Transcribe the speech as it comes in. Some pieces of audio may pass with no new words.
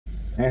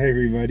Hi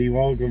everybody,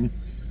 welcome.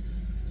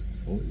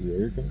 Oh,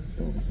 there it comes.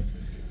 Oh.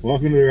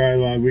 Welcome to the ride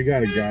log. We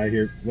got a guy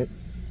here.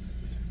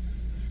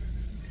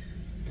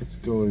 What's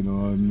going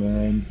on,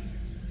 man?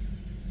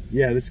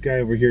 Yeah, this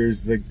guy over here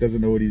is like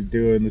doesn't know what he's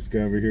doing. This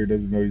guy over here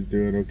doesn't know what he's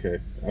doing. Okay,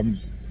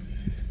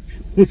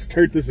 we'll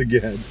start this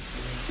again.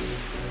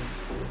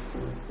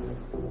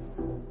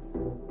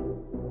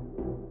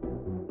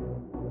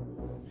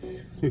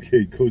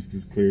 Okay, coast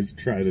is clear. Let's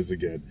try this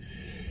again.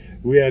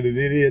 We had an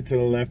idiot to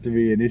the left of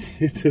me, an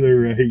idiot to the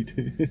right.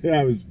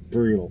 That was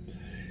brutal.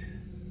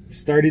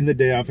 Starting the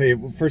day off. Hey,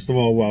 first of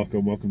all,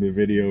 welcome to the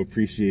video.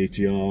 Appreciate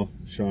you all.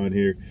 Sean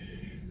here.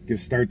 Gonna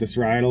start this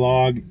ride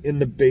along in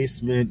the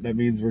basement. That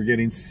means we're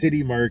getting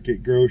City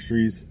Market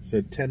groceries.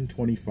 So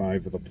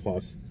 10.25 with a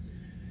plus.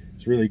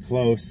 It's really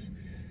close.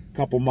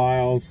 Couple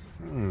miles.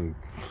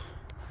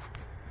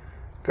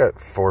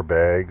 Got 4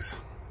 bags.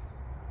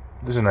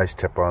 There's a nice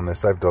tip on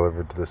this. I've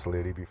delivered to this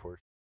lady before.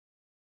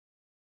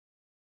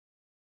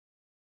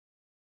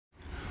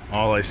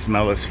 All I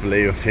smell is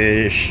filet of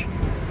fish.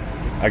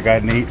 I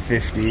got an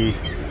 $8.50,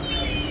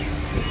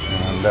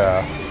 and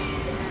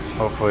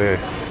hopefully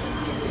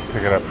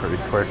pick it up pretty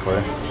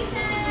quickly.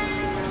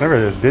 It's never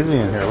this busy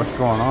in here. What's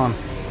going on?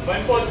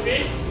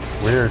 143. It's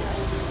weird.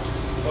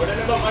 Order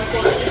number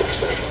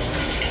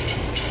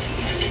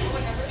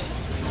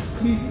 143.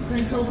 Please,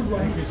 thanks over.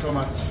 Thank you so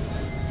much.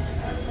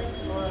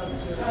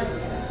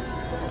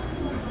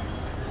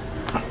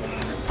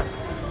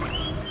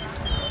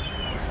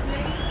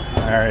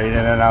 Alright, in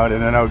and out,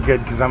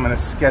 good, because I'm in a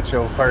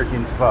sketcho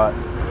parking spot.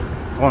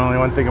 It's only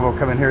one thing about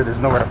coming here,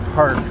 there's nowhere to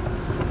park.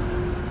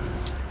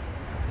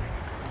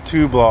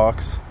 2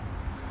 blocks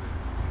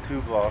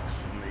from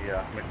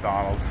the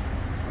McDonald's,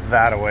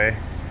 that away.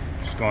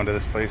 Just going to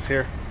this place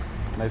here.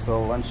 Nice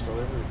little lunch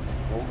delivery,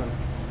 golden.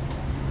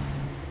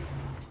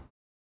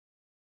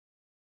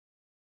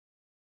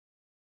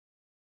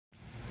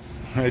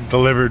 I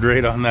delivered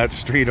right on that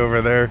street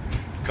over there,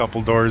 a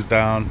couple doors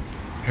down.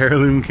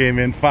 Heirloom came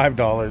in,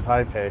 $5,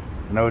 high pay,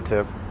 no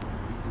tip.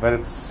 But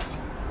it's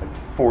like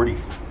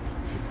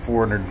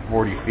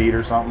 440 feet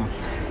or something.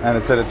 And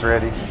it said it's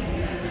ready.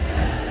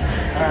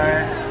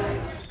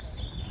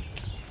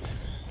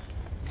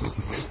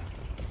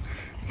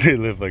 They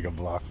live like a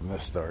block from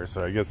this store,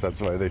 so I guess that's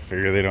why they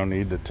figure they don't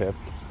need to tip.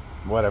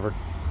 Whatever.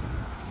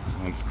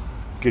 It's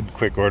good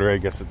quick order, I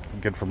guess it's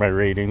good for my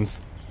ratings.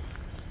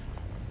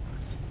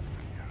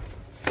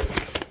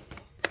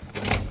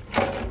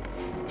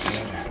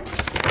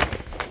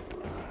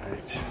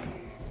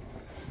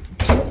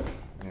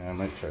 I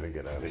might try to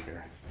get out of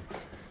here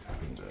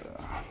and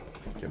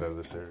get out of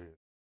this area.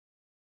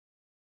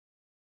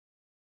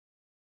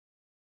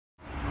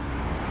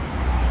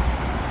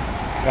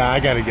 I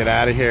gotta get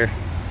out of here.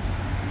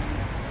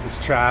 This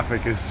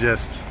traffic is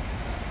just,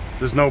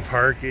 there's no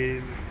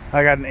parking.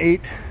 I got an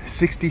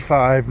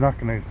 865, not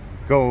gonna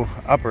go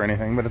up or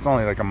anything, but it's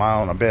only like a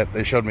mile and a bit.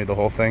 They showed me the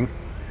whole thing.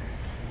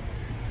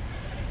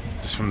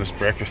 Just from this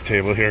breakfast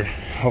table here.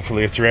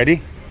 Hopefully it's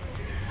ready.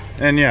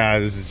 And yeah,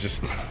 this is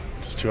just,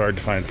 it's too hard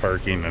to find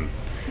parking and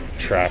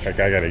traffic.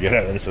 I gotta get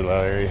out of this little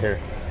area here.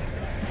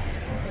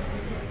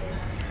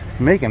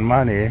 Making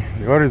money.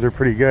 The orders are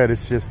pretty good.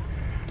 It's just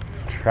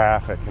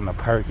traffic and the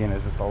parking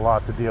is just a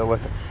lot to deal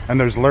with. And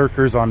there's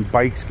lurkers on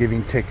bikes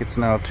giving tickets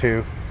now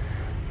too.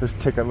 There's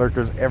ticket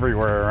lurkers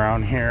everywhere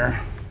around here.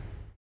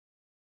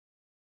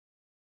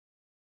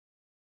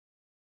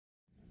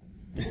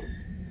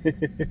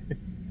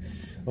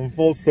 I'm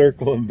full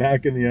circle. I'm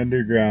back in the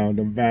underground.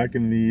 I'm back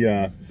in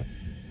the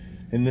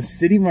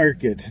City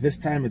Market. This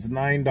time it's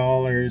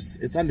 $9.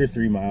 It's under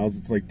 3 miles.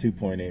 It's like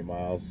 2.8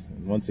 miles.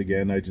 And once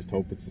again, I just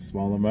hope it's a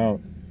small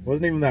amount. It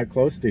wasn't even that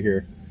close to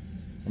here.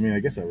 I mean,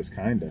 I guess I was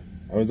kinda.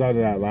 I was out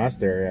of that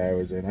last area I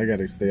was in. I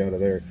gotta stay out of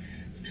there.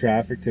 The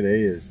traffic today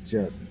is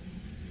just,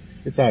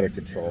 it's out of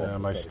control. Yeah,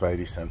 my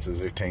spidey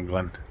senses are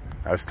tingling.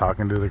 I was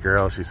talking to the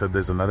girl. She said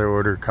there's another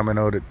order coming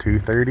out at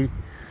 2:30.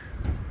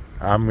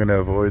 I'm gonna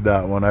avoid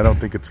that one. I don't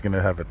think it's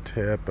gonna have a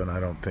tip, and I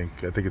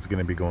think it's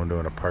gonna be going to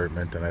an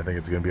apartment, and I think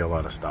it's gonna be a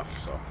lot of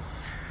stuff. So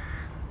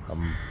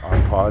I'm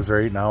on pause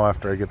right now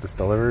after I get this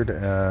delivered,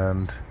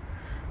 and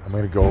I'm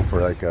gonna go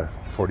for like a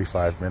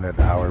 45-minute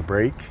hour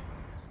break.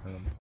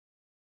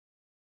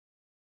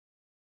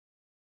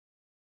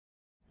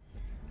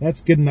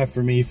 That's good enough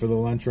for me for the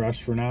lunch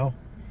rush for now.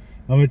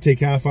 I'm gonna take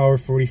half-hour,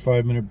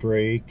 45-minute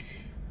break.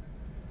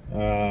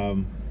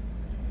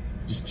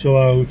 Just chill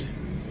out.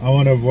 I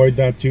want to avoid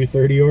that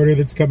 2:30 order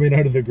that's coming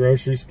out of the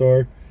grocery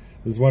store.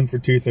 There's one for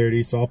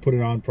 2:30, so I'll put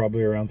it on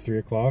probably around 3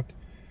 o'clock.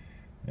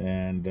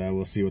 And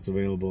we'll see what's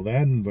available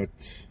then,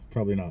 but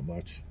probably not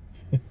much.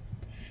 I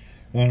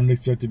don't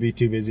expect to be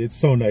too busy. It's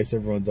so nice.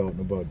 Everyone's out and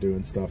about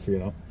doing stuff, you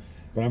know.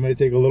 But I'm going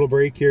to take a little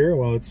break here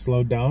while it's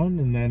slowed down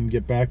and then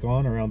get back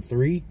on around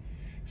 3.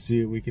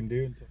 See what we can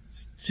do.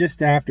 It's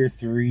just after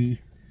 3.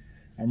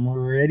 I'm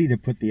ready to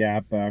put the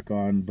app back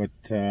on, but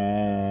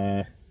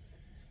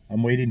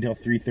I'm waiting until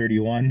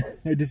 3:31.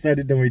 I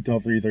decided to wait till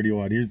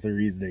 3:31. Here's the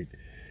reasoning.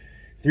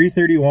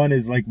 3:31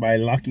 is like my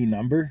lucky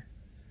number.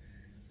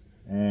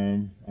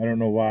 I don't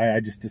know why. I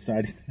just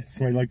decided it's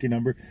my lucky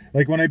number.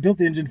 Like when I built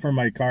the engine for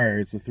my car,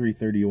 it's a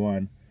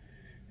 331.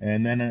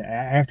 And then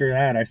after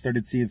that, I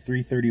started seeing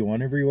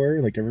 331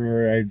 everywhere. Like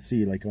everywhere I'd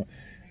see, like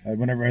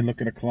whenever I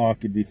look at a clock,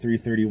 it'd be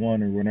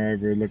 331, or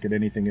whenever I look at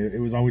anything, it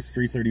was always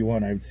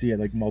 331. I would see it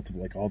like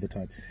multiple, like all the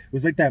time. It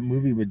was like that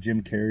movie with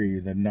Jim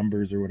Carrey, The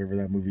Numbers or whatever,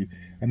 that movie.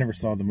 I never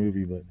saw the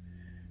movie, but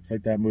it's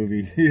like that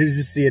movie. You're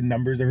just seeing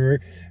numbers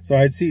everywhere. So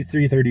I'd see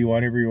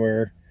 331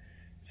 everywhere.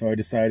 So I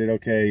decided,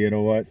 okay, you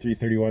know what,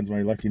 331 is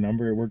my lucky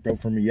number. It worked out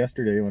for me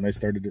yesterday when I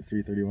started at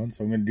 331,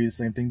 so I'm going to do the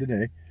same thing today.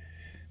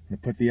 I'm going to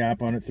put the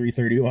app on at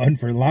 331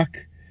 for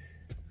luck,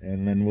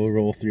 and then we'll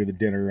roll through the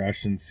dinner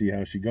rush and see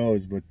how she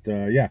goes. But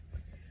yeah,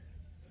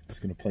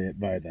 just going to play it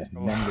by the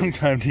numbers. Long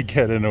time to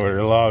get an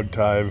order, long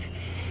time,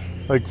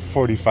 like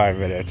 45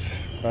 minutes.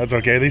 That's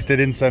okay, at least they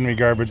didn't send me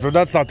garbage, but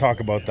let's not talk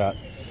about that.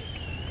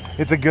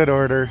 It's a good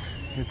order.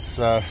 It's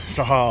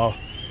Sahal.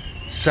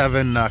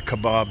 7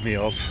 kebab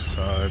meals,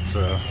 so it's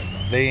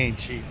they ain't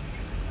cheap.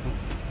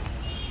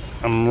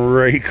 I'm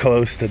right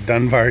close to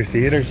Dunbar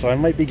Theatre, so I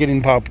might be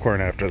getting popcorn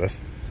after this.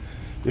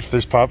 If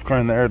there's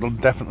popcorn there, it'll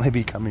definitely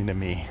be coming to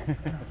me.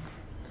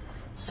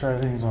 Let's try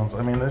these ones.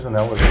 I mean, there's an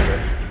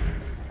elevator.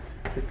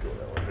 Could go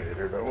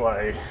elevator, but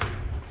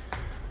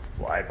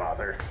why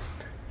bother?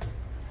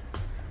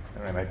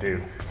 I mean, I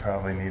do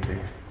probably need the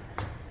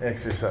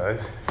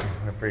exercise. I'm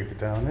gonna break it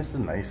down. This is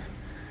nice.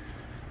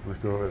 Let's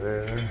go over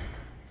there.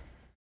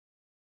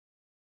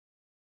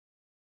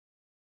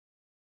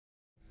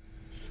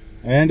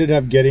 I ended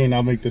up getting,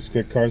 I'll make this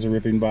quick, cars are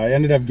ripping by. I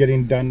ended up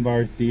getting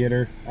Dunbar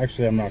Theatre.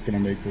 Actually, I'm not going to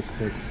make this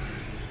quick.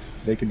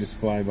 They can just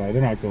fly by.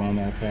 They're not going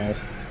that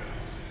fast.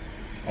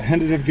 I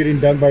ended up getting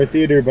Dunbar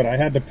Theatre, but I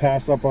had to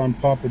pass up on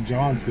Papa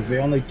John's because they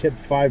only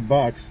tipped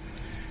 $5.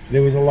 And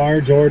it was a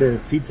large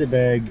order, pizza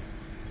bag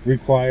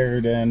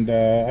required, and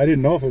I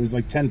didn't know if it was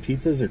like 10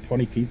 pizzas or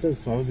 20 pizzas,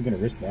 so I wasn't going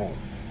to risk that.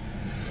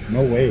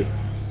 No way.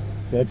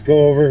 So let's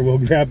go over, we'll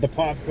grab the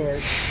popcorn.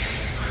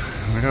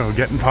 We're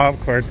getting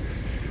popcorn.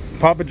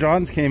 Papa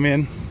John's came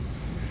in,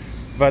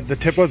 but the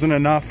tip wasn't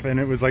enough, and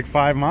it was like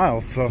 5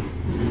 miles, so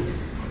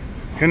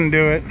couldn't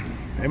do it.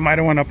 It might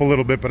have went up a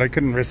little bit, but I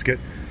couldn't risk it.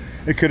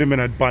 It could have been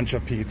a bunch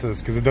of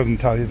pizzas because it doesn't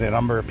tell you the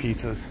number of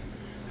pizzas.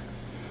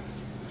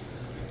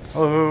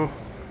 Hello.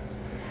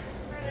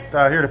 Just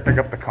here to pick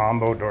up the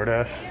combo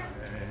Doordash.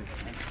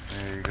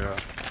 There you go.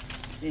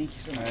 Thank you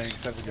so much.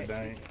 Thanks. Have a good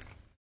night.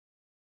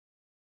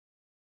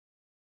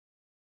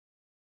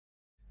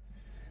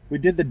 We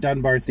did the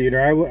Dunbar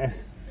Theatre.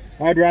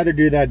 I'd rather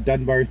do that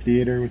Dunbar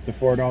Theatre with the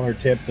 $4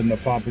 tip than the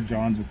Papa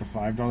John's with the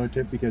 $5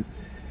 tip, because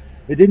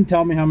it didn't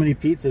tell me how many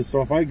pizzas.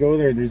 So if I go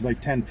there's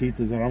like 10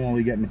 pizzas and I'm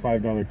only getting a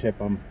 $5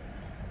 tip, I'm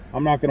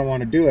not going to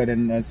want to do it,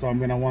 and so I'm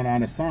going to want to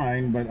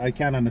unassign, but I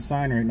can't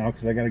unassign right now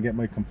because I got to get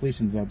my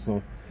completions up.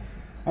 So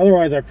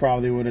otherwise I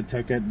probably would have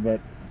took it,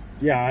 but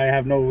yeah, I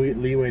have no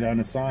leeway to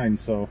unassign,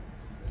 so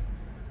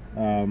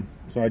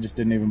I just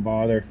didn't even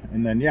bother.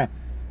 And then yeah.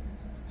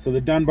 So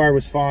the Dunbar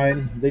was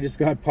fine. They just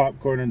got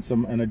popcorn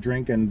and a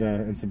drink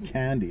and some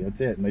candy.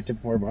 That's it. And they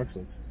tipped $4.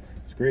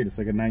 It's great. It's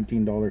like a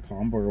 $19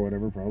 combo or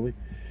whatever, probably,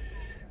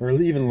 or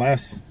even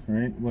less,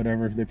 right?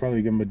 Whatever. They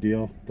probably give them a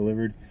deal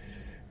delivered.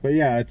 But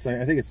yeah, I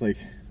think it's like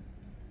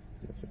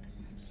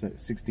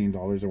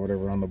 $16 or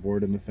whatever on the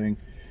board in the thing.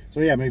 So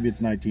yeah, maybe it's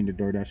 19 to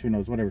Doordash. Who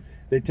knows? Whatever.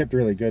 They tipped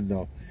really good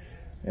though.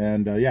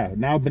 And yeah,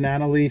 now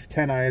banana leaf,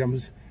 10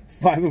 items.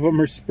 5 of them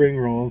are spring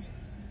rolls.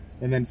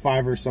 And then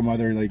 5 or some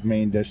other like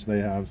main dish they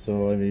have.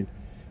 So I mean,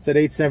 it's at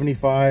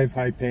 $8.75,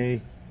 high pay.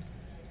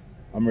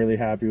 I'm really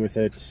happy with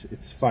it.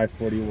 It's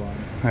 $5.41.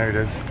 There it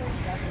is.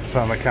 It's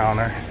on the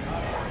counter.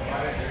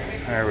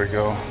 There we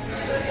go.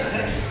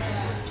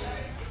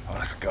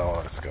 Let's go.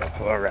 Let's go.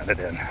 We'll run it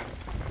in.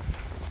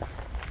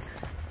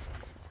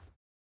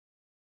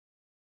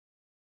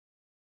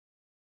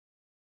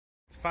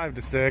 It's 5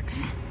 to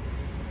 6.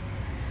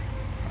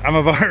 I'm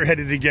about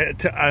ready to get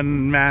to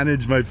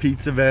unmanage my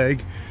pizza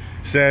bag.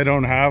 Say I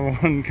don't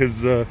have one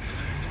because they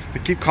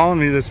keep calling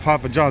me this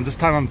Papa John's. This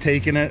time I'm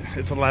taking it.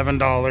 It's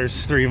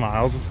 $11, 3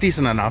 miles. It's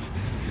decent enough.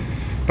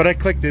 But I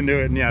clicked into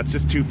it, and yeah, it's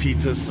just 2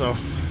 pizzas, so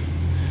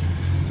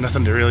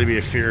nothing to really be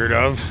afeared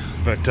of.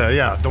 But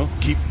yeah, don't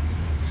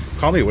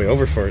call me way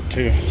over for it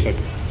too. It's like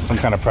some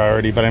kind of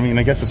priority, but I mean,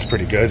 I guess it's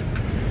pretty good.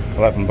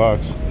 $11.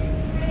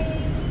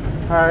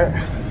 All right.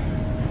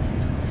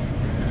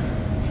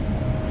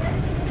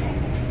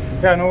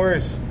 Yeah, no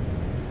worries.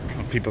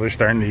 People are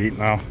starting to eat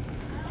now.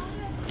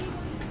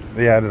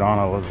 They added on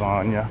a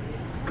lasagna.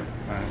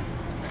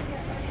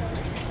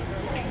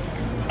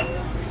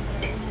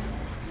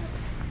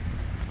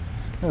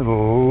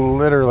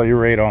 Literally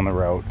right on the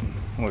route.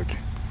 Look,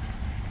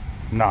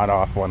 not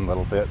off one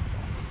little bit.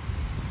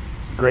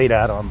 Great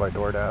add-on by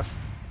Doordash.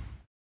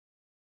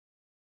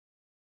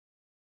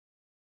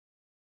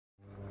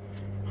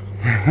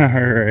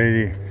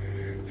 Alrighty,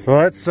 so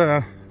let's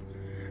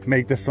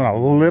make this one a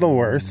little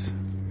worse.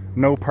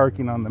 No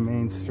parking on the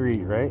main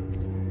street, right?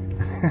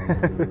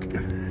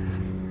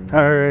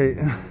 All right.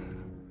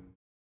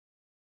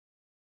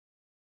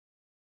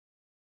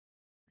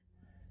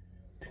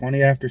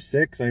 20 after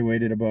 6. I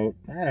waited about,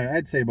 I don't know,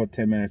 I'd say about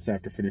 10 minutes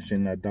after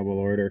finishing that double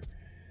order.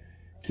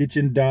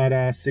 Kitchen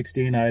Doordash,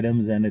 16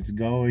 items, and it's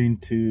going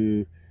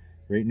to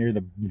right near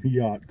the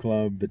yacht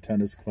club, the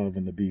tennis club,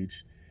 and the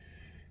beach.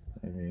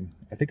 I mean,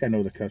 I think I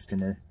know the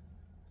customer.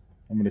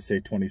 I'm going to say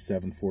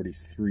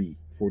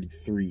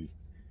 2743.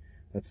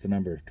 That's the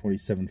number,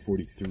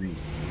 2743.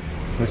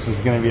 This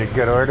is going to be a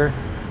good order,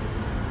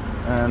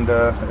 and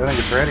I think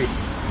it's ready.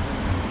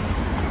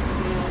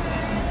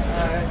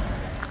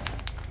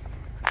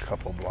 A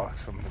couple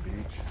blocks from the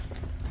beach.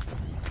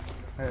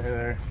 Hey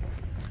there.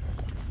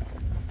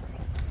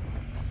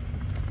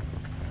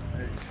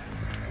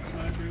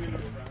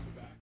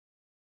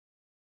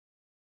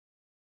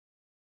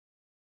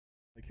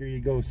 Like here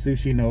you go,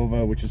 Sushi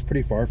Nova, which is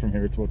pretty far from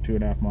here. It's about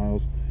 2.5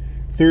 miles.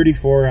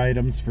 34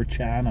 items for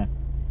Chana.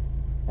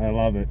 I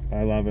love it.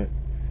 I love it.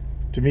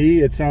 To me,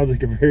 it sounds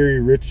like a very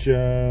rich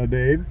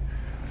name.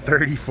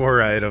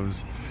 34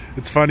 items.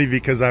 It's funny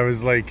because I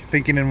was like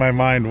thinking in my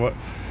mind, what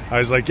I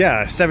was like,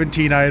 yeah,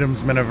 17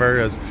 items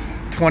Minaveras,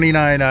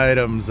 29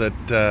 items at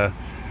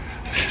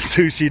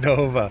Sushi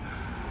Nova,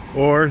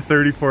 or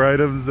 34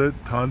 items at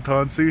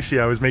Tauntaun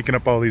Sushi. I was making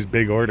up all these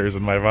big orders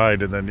in my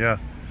mind, and then yeah,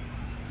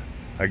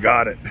 I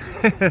got it.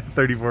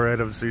 34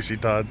 items Sushi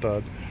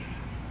Tauntaun.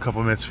 A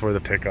couple minutes before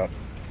the pickup.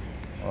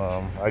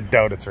 I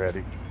doubt it's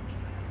ready.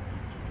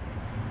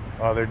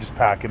 Oh, they're just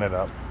packing it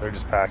up. They're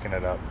just packing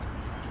it up.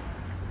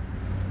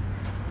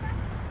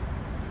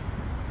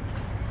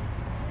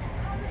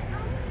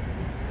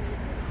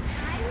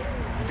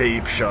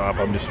 Vape shop.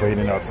 I'm just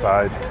waiting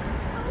outside.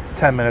 It's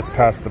 10 minutes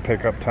past the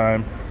pickup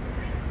time.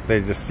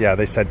 They just, yeah,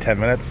 they said 10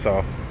 minutes,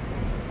 so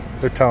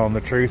they're telling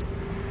the truth.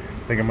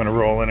 I think I'm gonna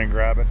roll in and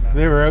grab it now.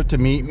 They were out to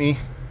meet me,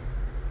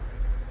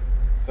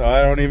 so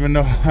I don't even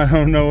know. I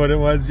don't know what it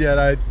was yet.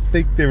 I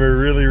think they were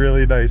really,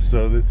 really nice.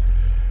 So this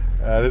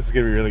is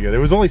gonna be really good. It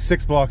was only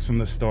 6 blocks from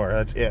the store.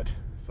 That's it.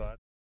 So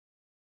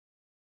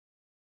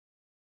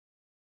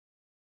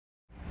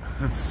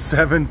it's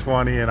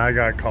 7:20, and I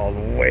got called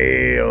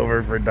way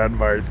over for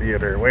Dunbar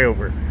Theatre. Way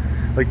over,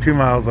 like 2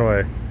 miles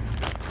away.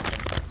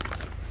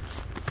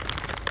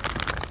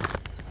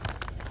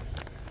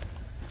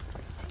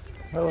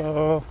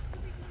 Hello.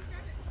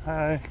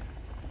 Hi.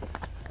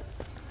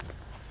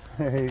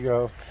 There you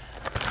go.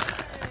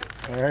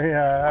 There you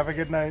are. Have a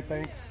good night.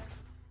 Thanks.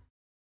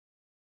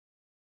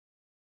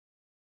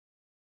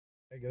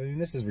 I mean,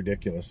 this is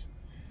ridiculous.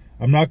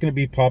 I'm not going to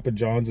be Papa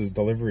John's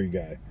delivery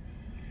guy.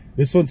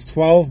 This one's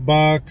 12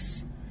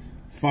 bucks,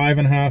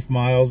 5.5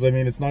 miles. I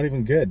mean, it's not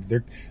even good.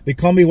 They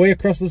call me way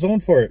across the zone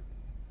for it.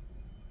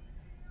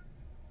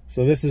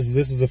 So this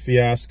is a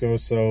fiasco.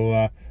 So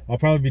I'll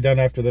probably be done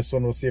after this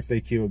one. We'll see if they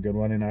queue a good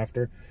one in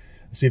after.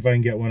 See if I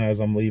can get one as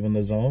I'm leaving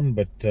the zone.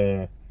 But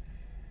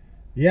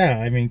yeah,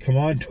 I mean, come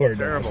on, Doordash.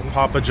 Terrible.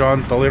 Papa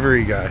John's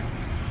delivery guy.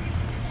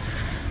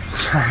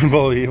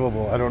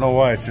 Unbelievable. I don't know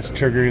why. It's just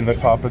triggering the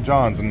Papa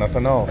John's and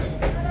nothing else.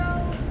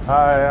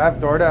 Hi, I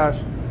have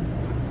Doordash.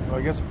 So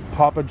I guess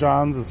Papa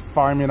John's is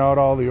farming out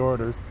all the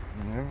orders.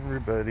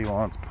 Everybody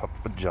wants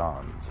Papa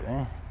John's,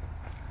 eh?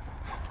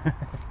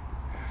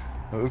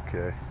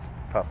 Okay.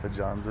 Papa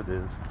John's it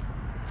is.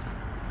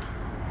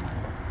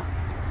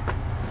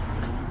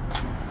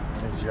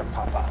 There's your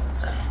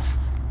Papas.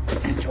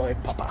 Enjoy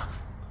Papa.